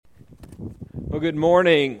Well, good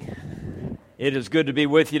morning. It is good to be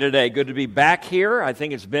with you today. Good to be back here. I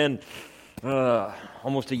think it's been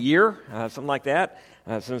almost a year, something like that,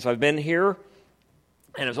 since I've been here.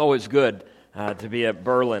 And it's always good to be at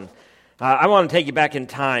Berlin. I want to take you back in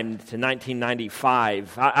time to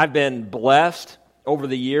 1995. I've been blessed over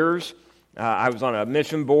the years. I was on a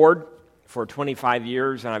mission board for 25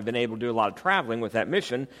 years, and I've been able to do a lot of traveling with that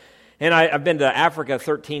mission. And I've been to Africa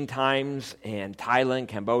 13 times, and Thailand,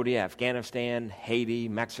 Cambodia, Afghanistan, Haiti,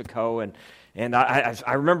 Mexico. And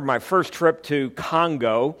I remember my first trip to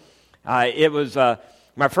Congo. It was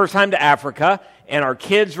my first time to Africa, and our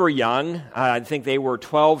kids were young. I think they were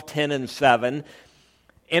 12, 10, and 7.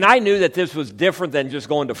 And I knew that this was different than just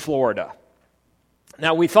going to Florida.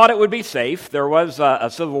 Now, we thought it would be safe. There was a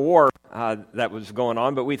civil war that was going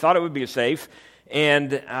on, but we thought it would be safe.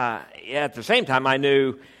 And at the same time, I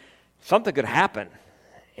knew something could happen.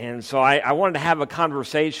 And so I wanted to have a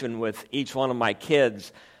conversation with each one of my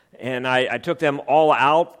kids. And I took them all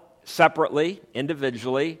out separately,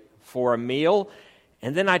 individually, for a meal.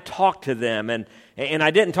 And then I talked to them. And I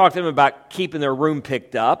didn't talk to them about keeping their room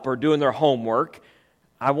picked up or doing their homework.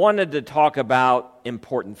 I wanted to talk about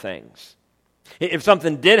important things. If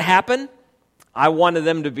something did happen, I wanted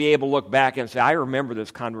them to be able to look back and say, I remember this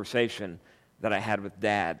conversation that I had with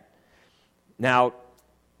Dad. Now,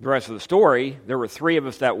 the rest of the story, there were 3 of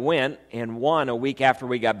us that went, and one, a week after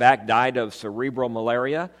we got back, died of cerebral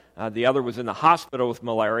malaria. The other was in the hospital with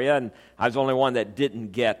malaria, and I was the only one that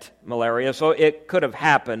didn't get malaria. So it could have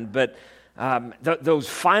happened, but those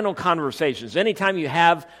final conversations, anytime you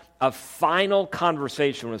have a final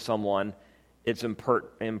conversation with someone, it's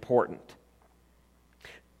important.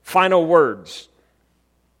 Final words.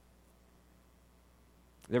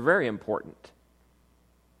 They're very important.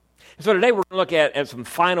 So today we're going to look at some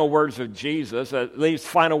final words of Jesus, at least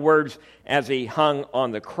final words as he hung on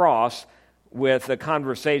the cross with the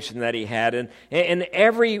conversation that he had. And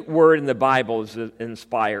every word in the Bible is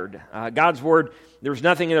inspired. God's word, there's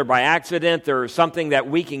nothing in there by accident. There's something that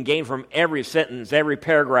we can gain from every sentence, every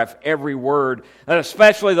paragraph, every word, and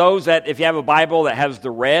especially those that if you have a Bible that has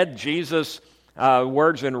the red, Jesus'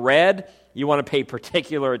 words in red, you want to pay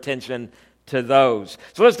particular attention to those.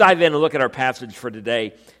 So let's dive in and look at our passage for today.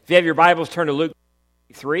 If you have your Bibles, turn to Luke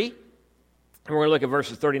 3, and we're going to look at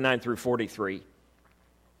verses 39 through 43.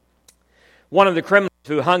 One of the criminals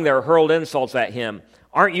who hung there hurled insults at him.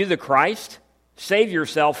 Aren't you the Christ? Save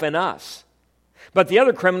yourself and us. But the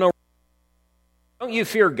other criminal, don't you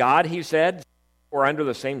fear God, he said, or under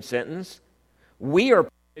the same sentence? We are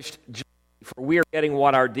punished justly, for we are getting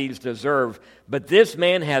what our deeds deserve, but this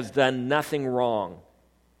man has done nothing wrong.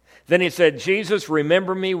 Then he said, Jesus,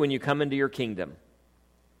 remember me when you come into your kingdom.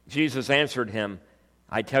 Jesus answered him,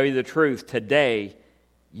 I tell you the truth, today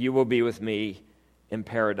you will be with me in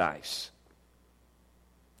paradise.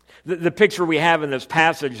 The picture we have in this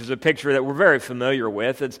passage is a picture that we're very familiar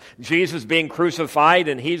with. It's Jesus being crucified,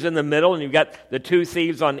 and he's in the middle, and you've got the 2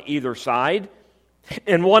 thieves on either side.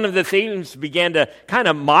 And one of the thieves began to kind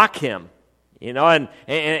of mock him,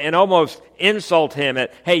 and almost insult him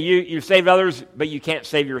at, hey, you saved others, but you can't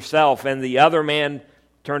save yourself. And the other man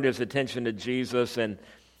turned his attention to Jesus, and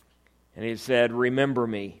he said, remember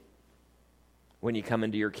me when you come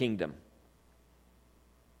into your kingdom.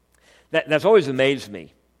 That's always amazed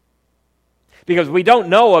me. Because we don't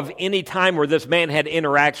know of any time where this man had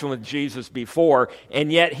interaction with Jesus before,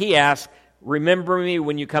 and yet he asked, remember me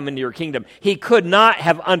when you come into your kingdom. He could not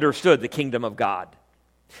have understood the kingdom of God.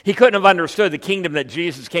 He couldn't have understood the kingdom that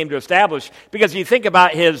Jesus came to establish, because you think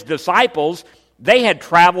about his disciples, they had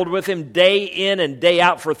traveled with him day in and day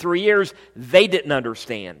out for 3 years. They didn't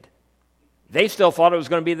understand. They still thought it was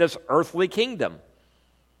going to be this earthly kingdom.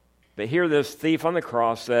 But here this thief on the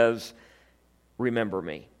cross says, remember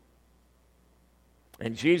me.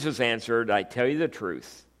 And Jesus answered, I tell you the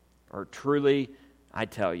truth, or truly I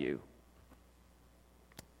tell you,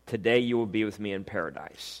 today you will be with me in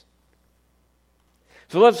paradise.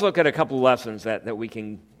 So let's look at a couple lessons that we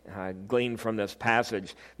can glean from this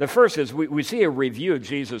passage. The first is we see a review of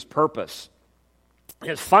Jesus' purpose.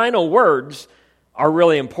 His final words are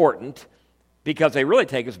really important because they really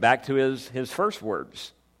take us back to his first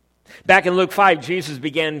words. Back in Luke 5, Jesus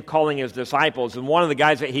began calling his disciples, and one of the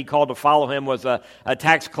guys that he called to follow him was a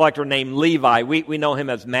tax collector named Levi. We know him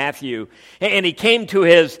as Matthew. And he came to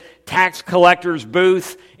his tax collector's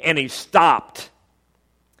booth, and he stopped.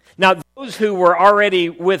 Now, those who were already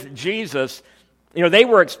with Jesus, You know, they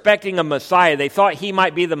were expecting a Messiah. They thought he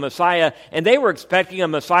might be the Messiah, and they were expecting a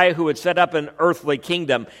Messiah who would set up an earthly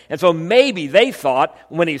kingdom. And so maybe they thought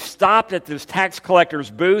when he stopped at this tax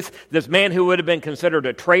collector's booth, this man who would have been considered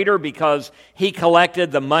a traitor because he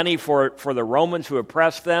collected the money for the Romans who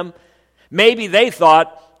oppressed them, maybe they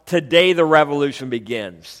thought, today the revolution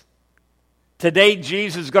begins. Today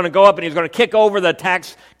Jesus is going to go up and he's going to kick over the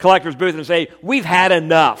tax collector's booth and say, we've had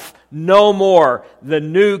enough. No more. The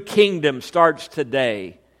new kingdom starts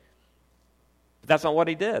today. But that's not what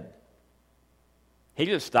he did. He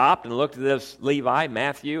just stopped and looked at this Levi,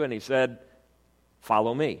 Matthew, and he said,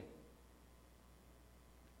 follow me.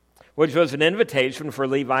 Which was an invitation for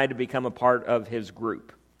Levi to become a part of his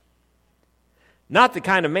group. Not the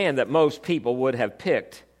kind of man that most people would have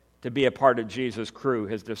picked to be a part of Jesus' crew,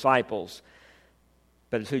 his disciples,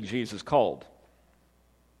 but it's who Jesus called.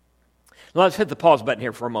 Now, let's hit the pause button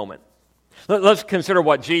here for a moment. Let's consider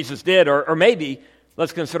what Jesus did, or maybe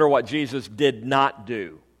let's consider what Jesus did not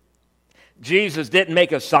do. Jesus didn't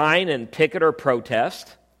make a sign and picket or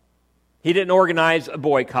protest. He didn't organize a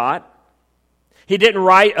boycott. He didn't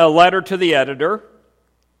write a letter to the editor.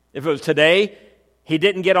 If it was today, he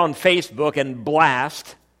didn't get on Facebook and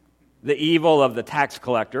blast the evil of the tax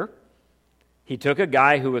collector. He took a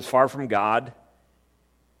guy who was far from God,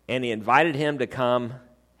 and he invited him to come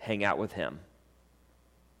hang out with him.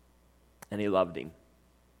 And he loved him.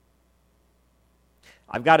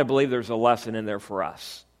 I've got to believe there's a lesson in there for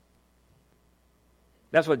us.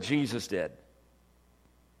 That's what Jesus did.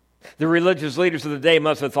 The religious leaders of the day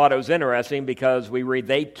must have thought it was interesting because we read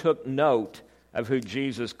they took note of who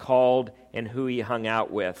Jesus called and who he hung out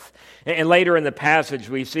with. And later in the passage,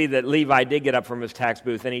 we see that Levi did get up from his tax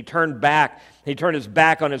booth and he turned his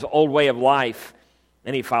back on his old way of life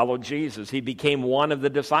and he followed Jesus. He became one of the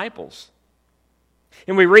disciples.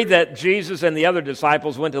 And we read that Jesus and the other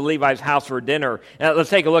disciples went to Levi's house for dinner. Now, let's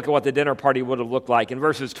take a look at what the dinner party would have looked like. In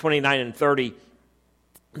verses 29 and 30,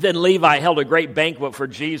 then Levi held a great banquet for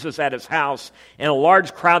Jesus at his house, and a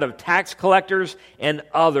large crowd of tax collectors and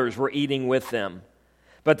others were eating with them.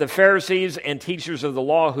 But the Pharisees and teachers of the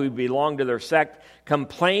law who belonged to their sect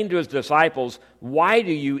complained to his disciples, "Why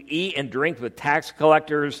do you eat and drink with tax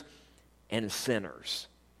collectors and sinners?"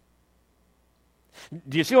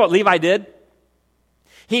 Do you see what Levi did?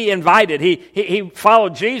 He invited, he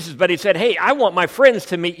followed Jesus, but he said, hey, I want my friends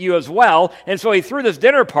to meet you as well. And so he threw this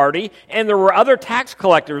dinner party, and there were other tax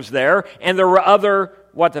collectors there, and there were other,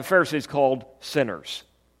 what the Pharisees called, sinners.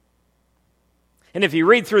 And if you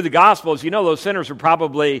read through the Gospels, you know those sinners were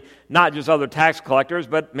probably not just other tax collectors,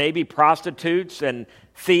 but maybe prostitutes and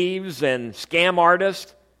thieves and scam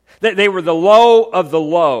artists. They were the low of the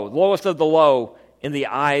low, lowest of the low in the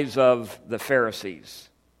eyes of the Pharisees.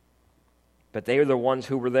 But they are the ones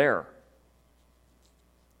who were there.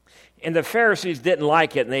 And the Pharisees didn't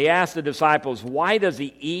like it, and they asked the disciples, why does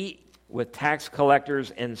he eat with tax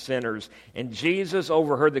collectors and sinners? And Jesus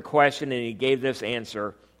overheard the question, and he gave this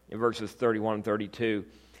answer in verses 31 and 32.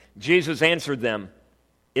 Jesus answered them,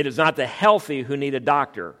 it is not the healthy who need a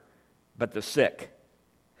doctor, but the sick.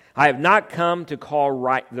 I have not come to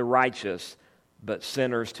call the righteous, but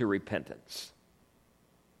sinners to repentance.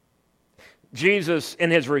 Jesus,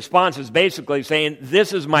 in his response, is basically saying,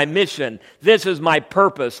 this is my mission, this is my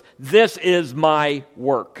purpose, this is my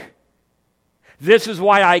work. This is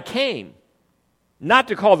why I came, not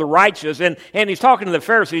to call the righteous. And he's talking to the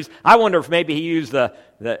Pharisees. I wonder if maybe he used the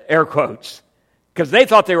air quotes, because they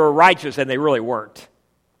thought they were righteous and they really weren't.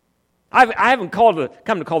 I haven't come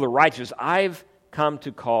to call the righteous, I've come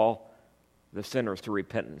to call the sinners to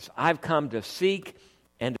repentance. I've come to seek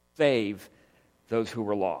and to save those who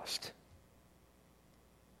were lost.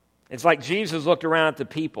 It's like Jesus looked around at the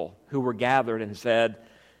people who were gathered and said,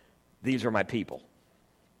 these are my people.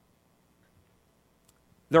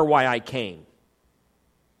 They're why I came.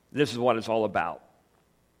 This is what it's all about.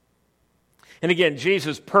 And again,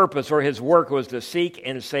 Jesus' purpose or his work was to seek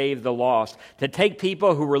and save the lost, to take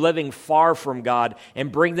people who were living far from God and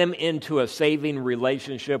bring them into a saving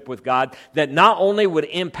relationship with God that not only would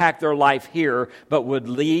impact their life here, but would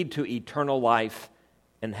lead to eternal life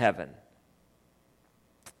in heaven.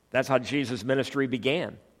 That's how Jesus' ministry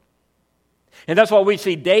began. And that's what we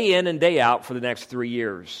see day in and day out for the next 3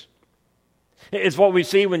 years. It's what we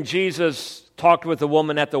see when Jesus talked with the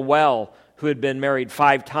woman at the well who had been married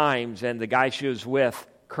 5 times, and the guy she was with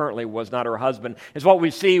currently was not her husband. It's what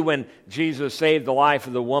we see when Jesus saved the life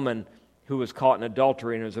of the woman who was caught in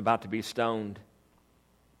adultery and was about to be stoned.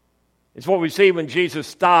 It's what we see when Jesus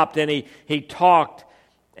stopped and he talked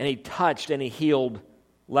and he touched and he healed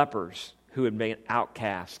lepers who had been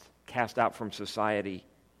cast out from society.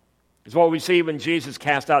 It's what we see when Jesus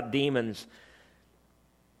cast out demons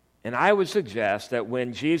And I would suggest that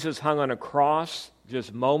when Jesus hung on a cross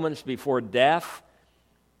just moments before death,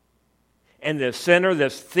 and this sinner,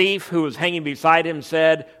 this thief who was hanging beside him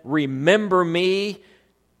said, "Remember me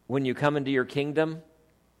when you come into your kingdom,"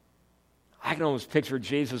 I can almost picture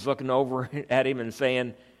Jesus looking over at him and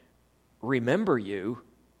saying, "Remember you?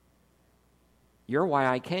 You're why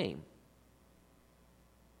I came.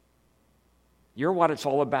 You're what it's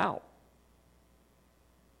all about."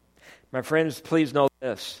 My friends, please know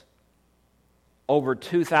this. Over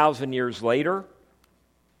 2,000 years later,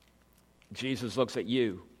 Jesus looks at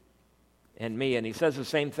you and me, and he says the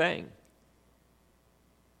same thing.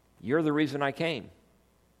 You're the reason I came,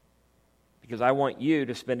 because I want you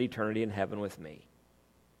to spend eternity in heaven with me.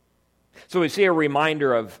 So we see a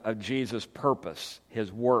reminder of Jesus' purpose,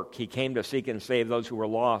 his work. He came to seek and save those who were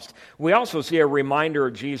lost. We also see a reminder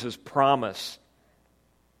of Jesus' promise.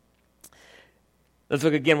 Let's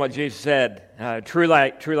look again what Jesus said. Truly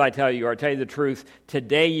I tell you, or I tell you the truth,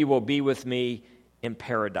 today you will be with me in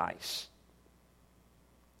paradise.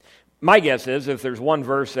 My guess is, if there's one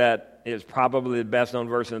verse that is probably the best known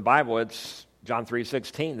verse in the Bible, it's John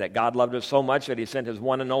 3:16, that God loved us so much that he sent his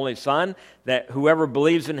one and only Son, that whoever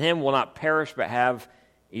believes in him will not perish but have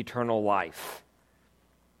eternal life.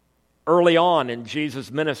 Early on in Jesus'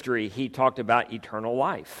 ministry, he talked about eternal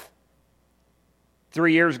life.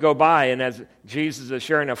 3 years go by, and as Jesus is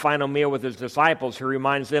sharing a final meal with his disciples, he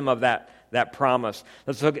reminds them of that promise.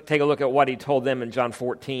 Let's take a look at what he told them in John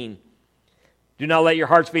 14. "Do not let your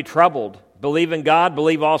hearts be troubled. Believe in God,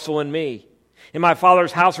 believe also in me. In my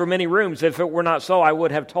Father's house are many rooms. If it were not so, I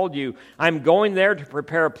would have told you. I'm going there to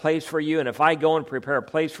prepare a place for you, and if I go and prepare a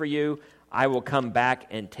place for you, I will come back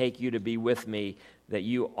and take you to be with me, that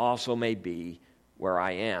you also may be where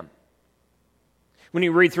I am." When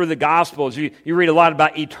you read through the Gospels, you read a lot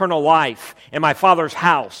about eternal life and my Father's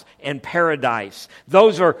house and paradise.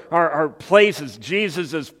 Those are places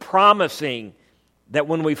Jesus is promising that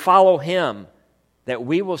when we follow him, that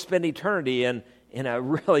we will spend eternity in a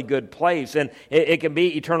really good place. And it can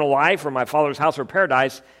be eternal life or my Father's house or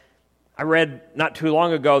paradise. I read not too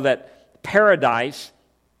long ago that paradise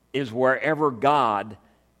is wherever God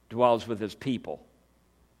dwells with his people.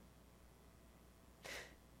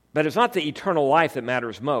 But it's not the eternal life that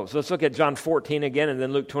matters most. Let's look at John 14 again and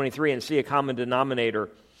then Luke 23 and see a common denominator.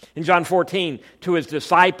 In John 14, to his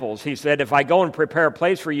disciples, he said, "If I go and prepare a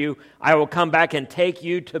place for you, I will come back and take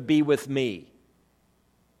you to be with me."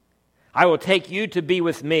 I will take you to be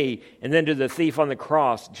with me. And then to the thief on the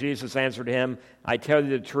cross, Jesus answered him, "I tell you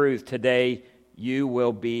the truth, today you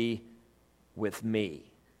will be with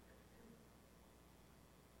me."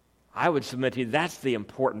 I would submit to you that's the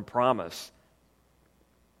important promise,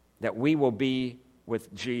 that we will be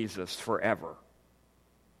with Jesus forever.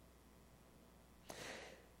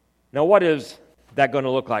 Now, what is that going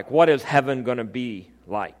to look like? What is heaven going to be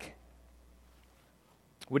like?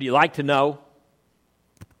 Would you like to know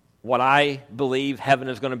what I believe heaven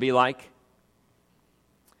is going to be like?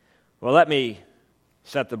 Well, let me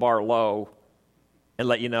set the bar low and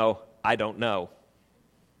let you know I don't know.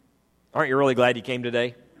 Aren't you really glad you came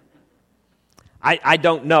today? I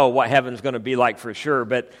don't know what heaven's going to be like for sure,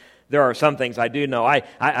 but there are some things I do know.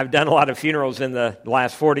 I've done a lot of funerals in the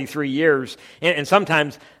last 43 years, and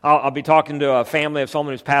sometimes I'll be talking to a family of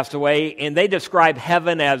someone who's passed away, and they describe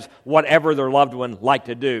heaven as whatever their loved one liked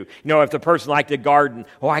to do. You know, if the person liked to garden,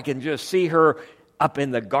 I can just see her up in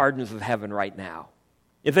the gardens of heaven right now.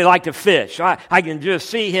 If they like to fish, I can just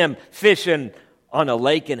see him fishing on a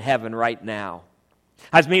lake in heaven right now.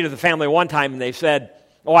 I was meeting with a family one time, and they said,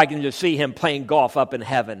 I can just see him playing golf up in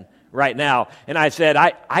heaven right now. And I said,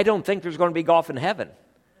 I don't think there's going to be golf in heaven.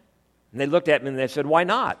 And they looked at me and they said, why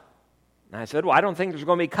not? And I said, I don't think there's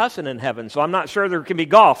going to be cussing in heaven, so I'm not sure there can be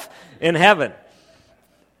golf in heaven.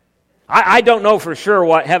 I don't know for sure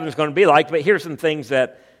what heaven's going to be like, but here's some things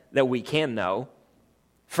that we can know.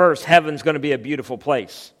 First, heaven's going to be a beautiful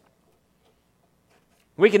place.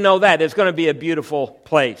 We can know that. It's going to be a beautiful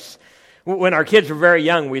place. When our kids were very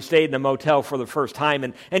young, we stayed in a motel for the first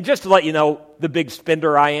time. And just to let you know the big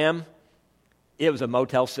spender I am, it was a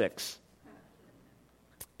Motel 6.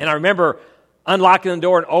 And I remember unlocking the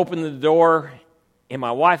door and opening the door, and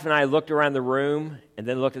my wife and I looked around the room and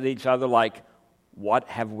then looked at each other like, what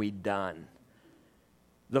have we done?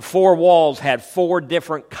 The 4 walls had 4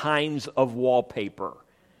 different kinds of wallpaper.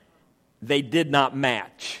 They did not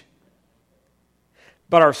match.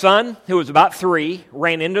 But our son, who was about 3,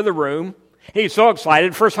 ran into the room. He's so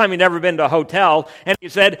excited. First time he'd ever been to a hotel. And he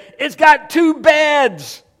said, it's got 2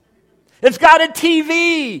 beds. It's got a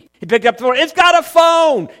TV. He picked up the phone. It's got a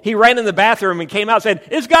phone. He ran in the bathroom and came out and said,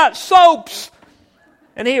 it's got soaps.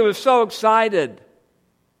 And he was so excited.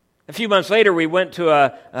 A few months later, we went to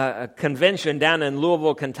a convention down in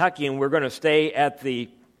Louisville, Kentucky, and we're going to stay at the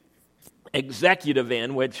Executive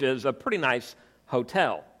Inn, which is a pretty nice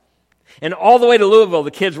hotel. And all the way to Louisville,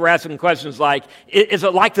 the kids were asking questions like, is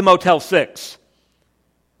it like the Motel 6?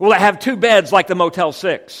 Will it have 2 beds like the Motel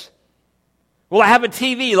 6? Will it have a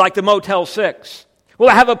TV like the Motel 6? Will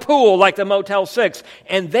it have a pool like the Motel 6?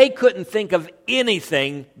 And they couldn't think of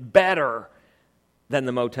anything better than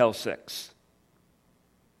the Motel 6.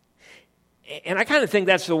 And I kind of think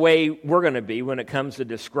that's the way we're going to be when it comes to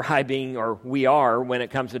describing, or we are when it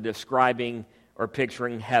comes to describing or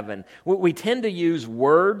picturing heaven. We tend to use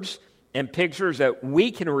words and pictures that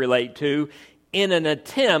we can relate to in an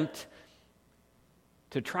attempt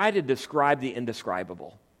to try to describe the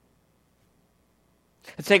indescribable.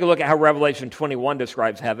 Let's take a look at how Revelation 21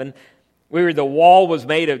 describes heaven. We read, the wall was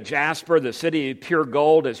made of jasper, the city of pure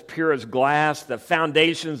gold, as pure as glass. The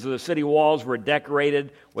foundations of the city walls were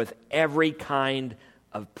decorated with every kind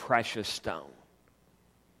of precious stone.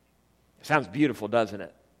 It sounds beautiful, doesn't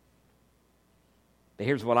it? But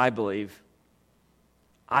here's what I believe.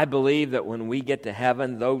 I believe that when we get to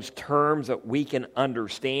heaven, those terms that we can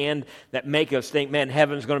understand, that make us think, man,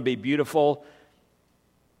 heaven's going to be beautiful,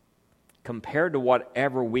 compared to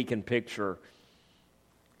whatever we can picture,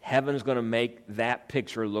 heaven's going to make that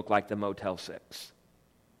picture look like the Motel 6.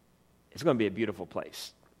 It's going to be a beautiful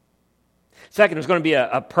place. Second, it's going to be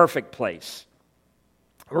a perfect place.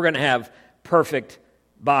 We're going to have perfect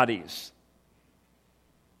bodies.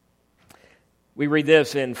 We read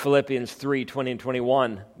this in Philippians 3:20 and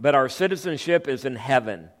 21. But our citizenship is in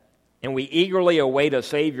heaven, and we eagerly await a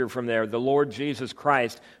Savior from there, the Lord Jesus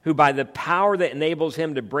Christ, who by the power that enables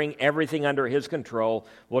him to bring everything under his control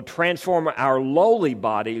will transform our lowly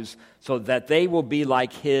bodies so that they will be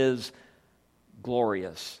like his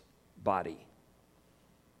glorious body.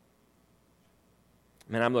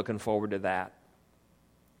 Man, I'm looking forward to that.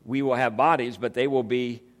 We will have bodies, but they will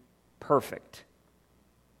be perfect.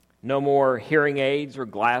 No more hearing aids or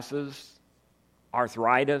glasses,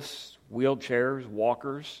 arthritis, wheelchairs,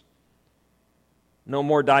 walkers. No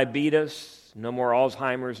more diabetes, no more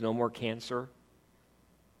Alzheimer's, no more cancer.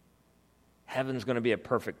 Heaven's going to be a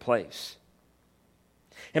perfect place.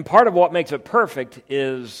 And part of what makes it perfect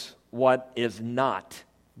is what is not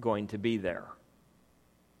going to be there.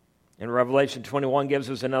 And Revelation 21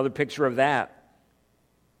 gives us another picture of that.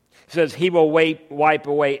 It says, he will wipe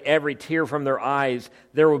away every tear from their eyes.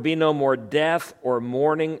 There will be no more death or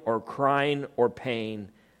mourning or crying or pain,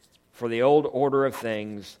 for the old order of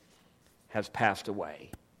things has passed away.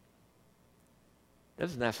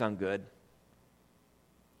 Doesn't that sound good?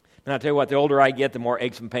 And I'll tell you what, the older I get, the more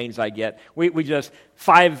aches and pains I get. We just,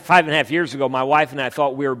 five and a half years ago, my wife and I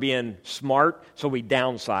thought we were being smart, so we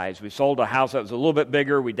downsized. We sold a house that was a little bit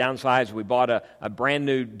bigger. We downsized. We bought a brand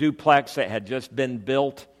new duplex that had just been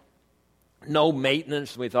built. No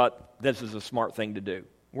maintenance. We thought this is a smart thing to do.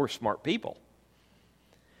 We're smart people.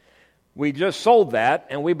 We just sold that,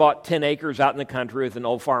 and we bought 10 acres out in the country with an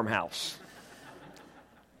old farmhouse.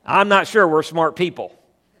 I'm not sure we're smart people.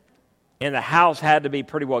 And the house had to be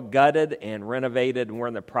pretty well gutted and renovated, and we're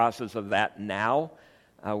in the process of that now.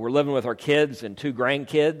 We're living with our kids and 2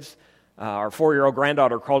 grandkids. Our 4-year-old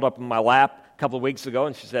granddaughter crawled up in my lap a couple of weeks ago,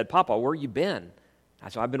 and she said, Papa, where you been? I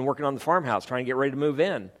said, I've been working on the farmhouse, trying to get ready to move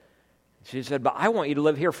in. She said, but I want you to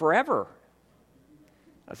live here forever.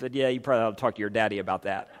 I said, yeah, you probably ought to talk to your daddy about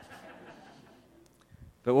that.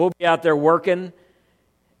 But we'll be out there working,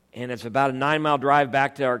 and it's about a 9-mile drive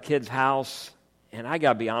back to our kids' house. And I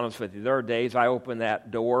got to be honest with you, there are days I open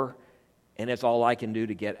that door, and it's all I can do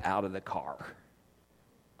to get out of the car.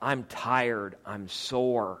 I'm tired. I'm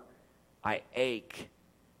sore. I ache.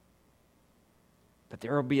 But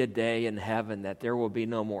there will be a day in heaven that there will be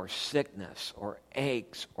no more sickness or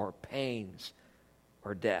aches or pains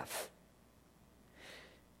or death.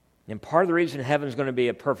 And part of the reason heaven is going to be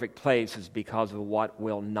a perfect place is because of what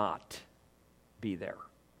will not be there.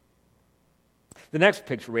 The next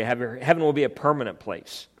picture we have here, heaven will be a permanent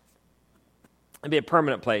place. It'll be a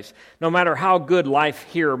permanent place. No matter how good life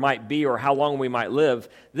here might be or how long we might live,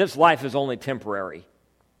 this life is only temporary.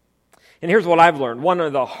 And here's what I've learned. One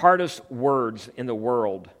of the hardest words in the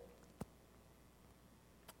world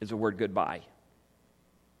is the word goodbye.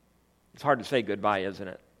 It's hard to say goodbye, isn't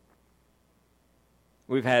it?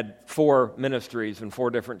 We've had 4 ministries in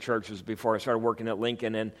 4 different churches before I started working at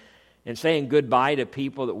Lincoln, and saying goodbye to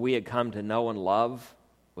people that we had come to know and love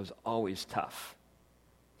was always tough.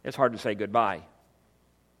 It's hard to say goodbye.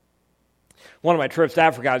 One of my trips to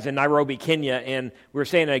Africa, I was in Nairobi, Kenya, and we were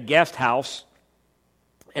staying at a guest house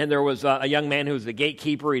And there was a young man who was the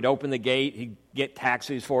gatekeeper. He'd open the gate. He'd get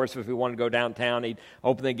taxis for us if we wanted to go downtown. He'd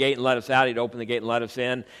open the gate and let us out. He'd open the gate and let us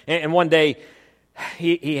in. And one day,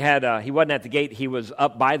 he wasn't at the gate. He was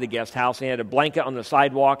up by the guest house. He had a blanket on the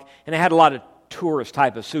sidewalk, and it had a lot of tourist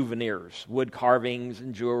type of souvenirs, wood carvings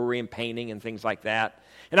and jewelry and painting and things like that.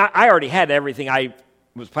 And I already had everything I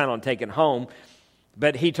was planning on taking home.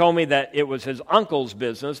 But he told me that it was his uncle's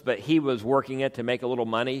business, but he was working it to make a little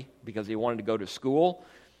money because he wanted to go to school.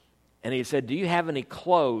 And he said, do you have any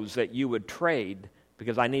clothes that you would trade?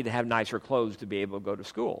 Because I need to have nicer clothes to be able to go to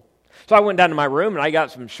school. So I went down to my room, and I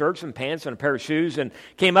got some shirts and pants and a pair of shoes and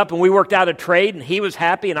came up, and we worked out a trade, and he was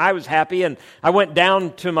happy, and I was happy. And I went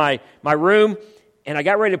down to my room, and I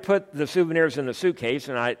got ready to put the souvenirs in the suitcase,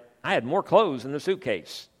 and I had more clothes in the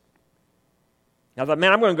suitcase. I thought,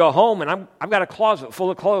 man, I'm going to go home, and I've got a closet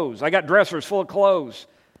full of clothes. I got dressers full of clothes.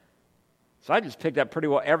 So I just picked up pretty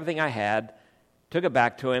well everything I had, took it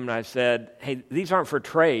back to him, and I said, hey, these aren't for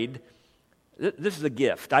trade. This is a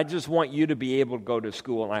gift. I just want you to be able to go to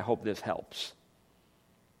school, and I hope this helps.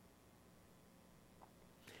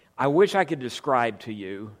 I wish I could describe to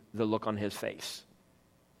you the look on his face.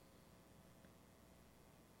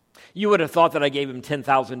 You would have thought that I gave him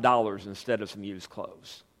 $10,000 instead of some used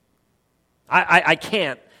clothes. I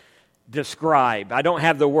can't describe. I don't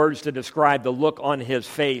have the words to describe the look on his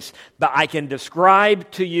face, but I can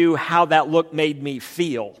describe to you how that look made me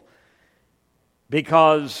feel.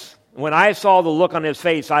 Because when I saw the look on his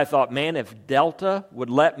face, I thought, man, if Delta would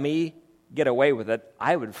let me get away with it,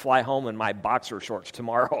 I would fly home in my boxer shorts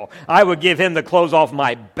tomorrow. I would give him the clothes off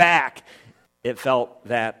my back. It felt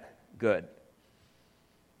that good.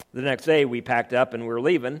 The next day, we packed up and we were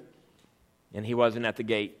leaving, and he wasn't at the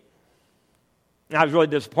gate. And I was really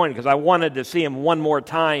disappointed because I wanted to see him one more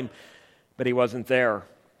time, but he wasn't there.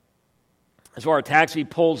 So our taxi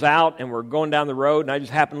pulls out, and we're going down the road, and I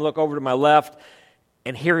just happened to look over to my left,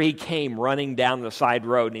 and here he came running down the side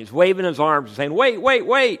road, and he's waving his arms and saying, wait, wait,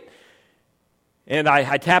 wait. And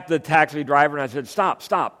I tapped the taxi driver, and I said,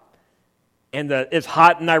 stop. And it's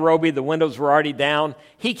hot in Nairobi. The windows were already down.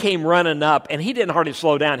 He came running up, and he didn't hardly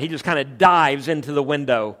slow down. He just kind of dives into the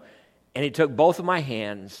window, and he took both of my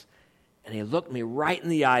hands, and he looked me right in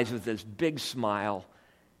the eyes with this big smile,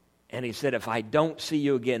 and he said, if I don't see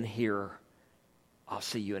you again here, I'll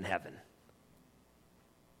see you in heaven.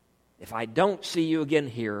 If I don't see you again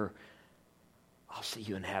here, I'll see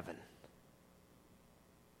you in heaven.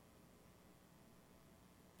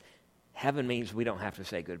 Heaven means we don't have to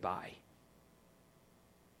say goodbye.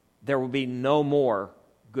 There will be no more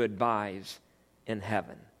goodbyes in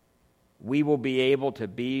heaven. We will be able to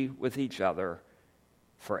be with each other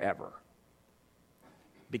forever.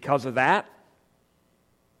 Because of that,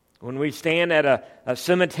 when we stand at a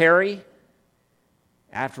cemetery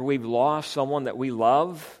after we've lost someone that we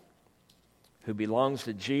love who belongs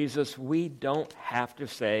to Jesus, we don't have to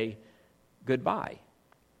say goodbye.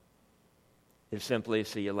 It's simply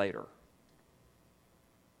see you later.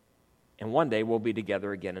 And one day we'll be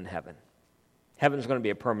together again in heaven. Heaven's going to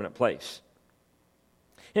be a permanent place.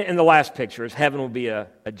 And the last picture is heaven will be a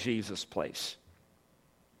Jesus place.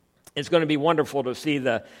 It's going to be wonderful to see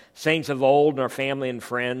the saints of old and our family and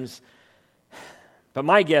friends. But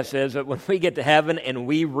my guess is that when we get to heaven and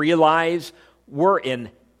we realize we're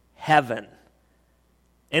in heaven,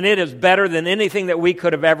 and it is better than anything that we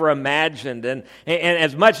could have ever imagined. And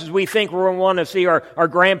as much as we think we want to see our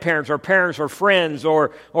grandparents, our parents, or friends,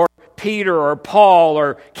 or Peter, or Paul,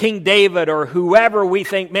 or King David, or whoever we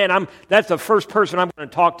think, man, that's the first person I'm going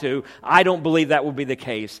to talk to, I don't believe that will be the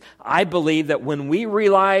case. I believe that when we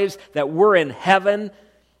realize that we're in heaven,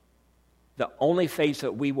 the only face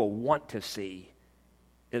that we will want to see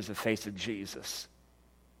is the face of Jesus.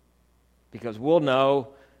 Because we'll know,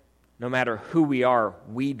 no matter who we are,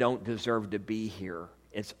 we don't deserve to be here.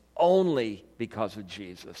 It's only because of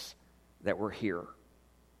Jesus that we're here.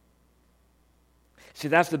 See,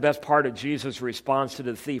 that's the best part of Jesus' response to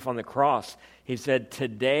the thief on the cross. He said,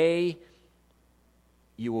 today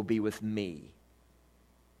you will be with me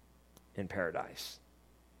in paradise.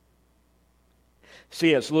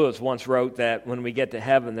 C.S. Lewis once wrote that when we get to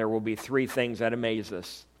heaven, there will be three things that amaze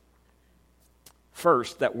us.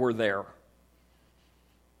 First, that we're there.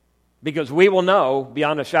 Because we will know,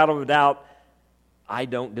 beyond a shadow of a doubt, I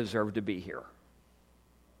don't deserve to be here.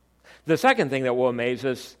 The second thing that will amaze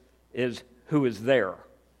us is who is there.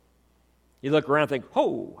 You look around and think,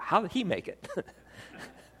 oh, how did he make it?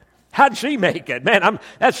 How did she make it? Man,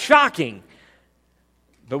 that's shocking.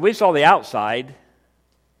 But we saw the outside.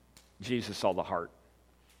 Jesus saw the heart.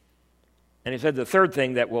 And he said the third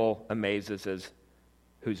thing that will amaze us is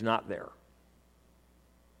who's not there.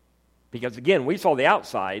 Because again, we saw the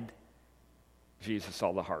outside, Jesus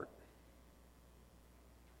saw the heart.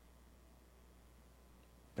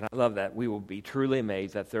 And I love that. We will be truly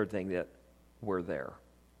amazed, that third thing, that we're there.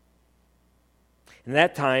 And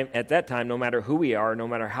at that time, no matter who we are, no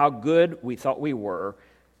matter how good we thought we were,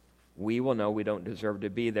 we will know we don't deserve to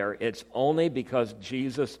be there. It's only because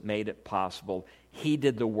Jesus made it possible. He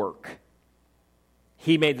did the work.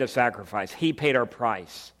 He made the sacrifice. He paid our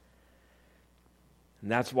price. And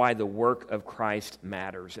that's why the work of Christ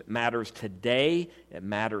matters. It matters today. It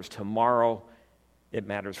matters tomorrow. It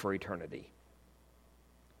matters for eternity.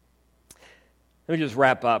 Let me just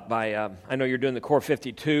wrap up by, I know you're doing the Core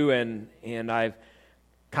 52, and I've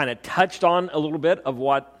kind of touched on a little bit of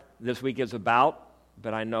what this week is about,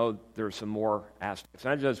 but I know there's some more aspects.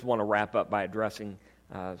 And I just want to wrap up by addressing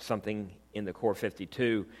something in the Core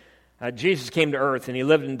 52. Jesus came to earth, and he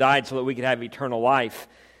lived and died so that we could have eternal life.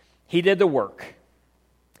 He did the work.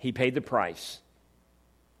 He paid the price.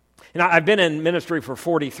 And I've been in ministry for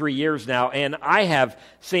 43 years now, and I have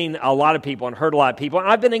seen a lot of people and heard a lot of people, and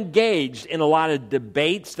I've been engaged in a lot of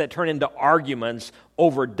debates that turn into arguments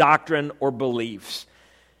over doctrine or beliefs.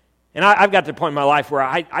 And I've got to the point in my life where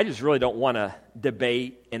I just really don't want to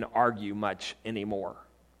debate and argue much anymore.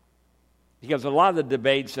 Because a lot of the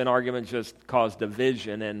debates and arguments just cause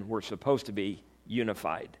division, and we're supposed to be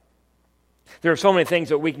unified. There are so many things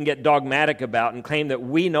that we can get dogmatic about and claim that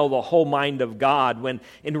we know the whole mind of God, when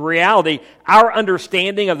in reality, our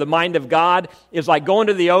understanding of the mind of God is like going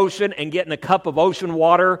to the ocean and getting a cup of ocean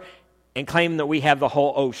water and claiming that we have the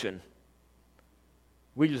whole ocean.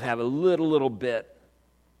 We just have a little bit.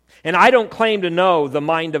 And I don't claim to know the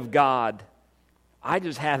mind of God. I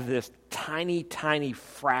just have this tiny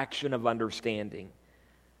fraction of understanding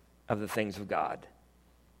of the things of God.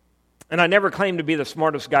 And I never claim to be the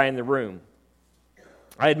smartest guy in the room.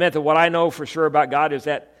 I admit that what I know for sure about God is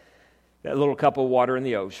that little cup of water in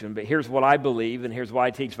the ocean. But here's what I believe, and here's why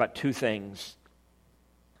I teach about two things.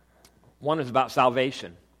 One is about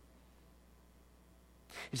salvation.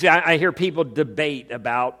 You see, I hear people debate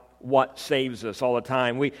about what saves us all the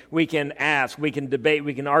time. We can ask, we can debate,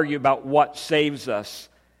 we can argue about what saves us.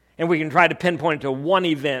 And we can try to pinpoint it to one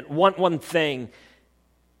event, one thing.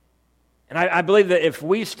 And I believe that if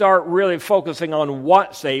we start really focusing on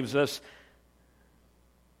what saves us,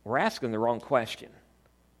 we're asking the wrong question.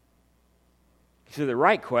 See, the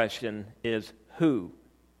right question is who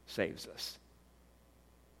saves us?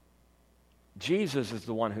 Jesus is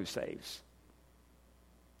the one who saves.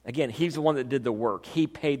 Again, he's the one that did the work. He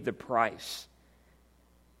paid the price.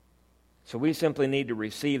 So we simply need to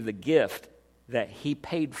receive the gift that he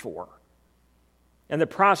paid for. And the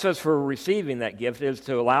process for receiving that gift is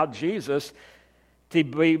to allow Jesus to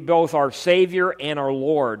be both our Savior and our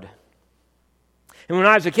Lord. And when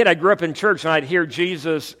I was a kid, I grew up in church, and I'd hear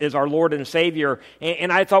Jesus is our Lord and Savior.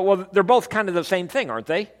 And I thought, well, they're both kind of the same thing, aren't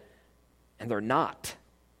they? And they're not.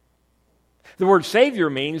 The word Savior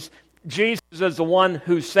means Jesus is the one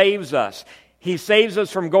who saves us. He saves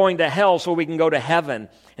us from going to hell so we can go to heaven.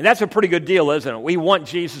 And that's a pretty good deal, isn't it? We want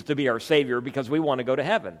Jesus to be our Savior because we want to go to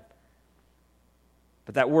heaven.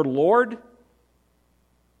 But that word Lord,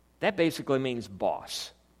 that basically means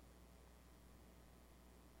boss.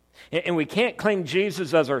 And we can't claim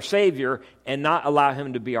Jesus as our Savior and not allow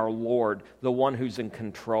him to be our Lord, the one who's in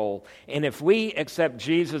control. And if we accept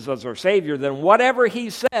Jesus as our Savior, then whatever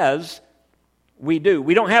he says, we do.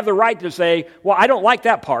 We don't have the right to say, well, I don't like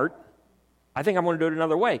that part. I think I'm going to do it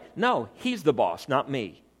another way. No, he's the boss, not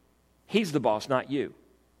me. He's the boss, not you.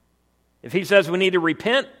 If he says we need to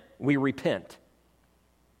repent, we repent.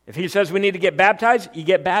 If he says we need to get baptized, you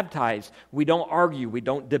get baptized. We don't argue. We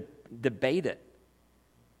don't debate it.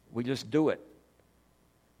 We just do it.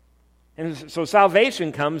 And so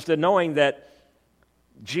salvation comes to knowing that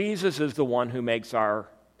Jesus is the one who makes our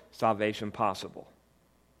salvation possible.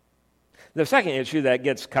 The second issue that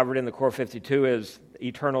gets covered in the Core 52 is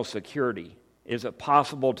eternal security. Is it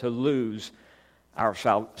possible to lose our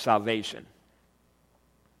salvation?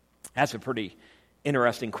 That's a pretty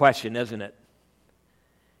interesting question, isn't it?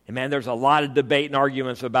 And man, there's a lot of debate and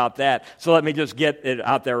arguments about that. So let me just get it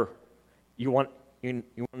out there. You want to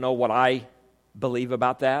know what I believe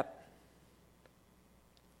about that?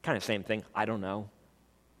 Kind of same thing. I don't know.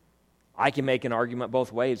 I can make an argument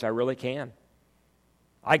both ways. I really can.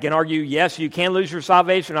 I can argue, yes, you can lose your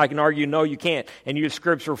salvation. I can argue, no, you can't, and use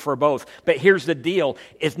Scripture for both. But here's the deal.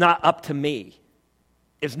 It's not up to me.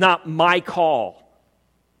 It's not my call.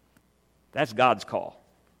 That's God's call.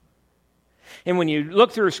 And when you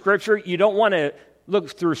look through Scripture, you don't want to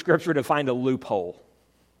look through Scripture to find a loophole.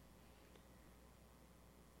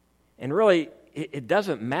 And really, it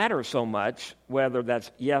doesn't matter so much whether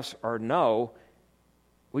that's yes or no.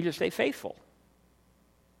 We just stay faithful.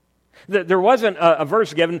 There wasn't a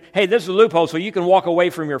verse given, hey, this is a loophole so you can walk away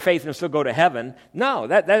from your faith and still go to heaven. No,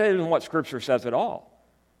 that isn't what Scripture says at all.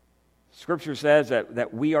 Scripture says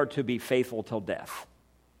that we are to be faithful till death.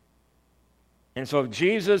 And so if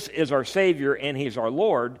Jesus is our Savior and He's our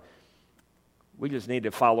Lord, we just need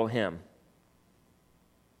to follow Him.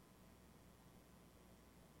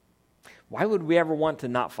 Why would we ever want to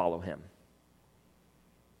not follow Him?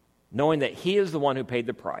 Knowing that He is the one who paid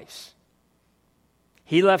the price.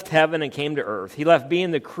 He left heaven and came to earth. He left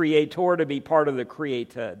being the creator to be part of the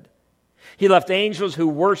created. He left angels who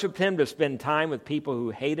worshiped Him to spend time with people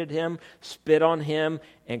who hated Him, spit on Him,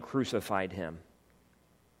 and crucified Him.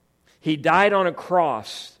 He died on a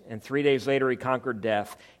cross, and 3 days later He conquered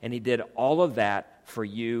death, and He did all of that for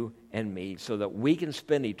you and me so that we can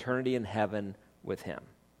spend eternity in heaven with Him.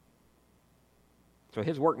 So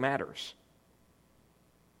His work matters.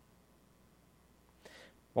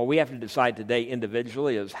 What we have to decide today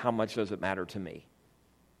individually is, how much does it matter to me?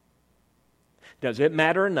 Does it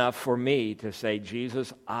matter enough for me to say,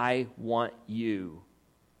 Jesus, I want you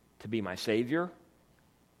to be my Savior?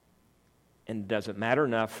 And does it matter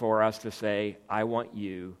enough for us to say, I want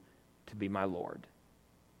you to be my Lord?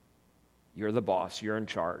 You're the boss. You're in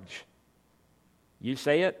charge. You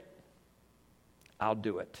say it, I'll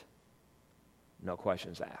do it. No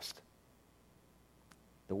questions asked.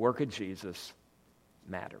 The work of Jesus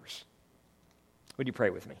matters. Would you pray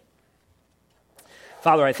with me?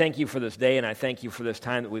 Father, I thank you for this day, and I thank you for this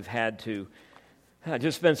time that we've had to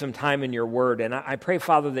just spend some time in your word. And I pray,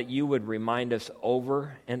 Father, that you would remind us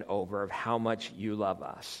over and over of how much you love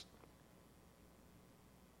us.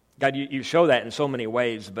 God, you show that in so many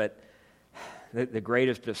ways, but the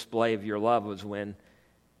greatest display of your love was when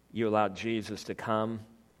you allowed Jesus to come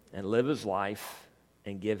and live his life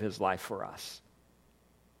and give his life for us.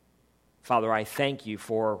 Father, I thank you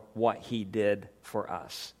for what he did for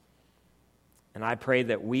us. And I pray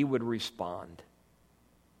that we would respond,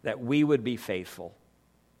 that we would be faithful,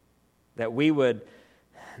 that we would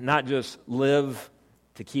not just live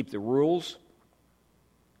to keep the rules,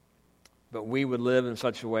 but we would live in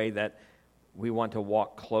such a way that we want to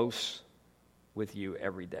walk close with you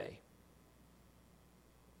every day.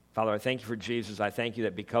 Father, I thank you for Jesus. I thank you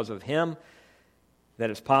that because of him, that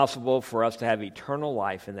it's possible for us to have eternal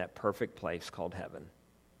life in that perfect place called heaven.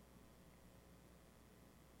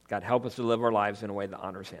 God, help us to live our lives in a way that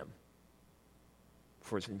honors him.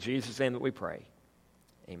 For it's in Jesus' name that we pray.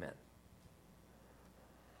 Amen.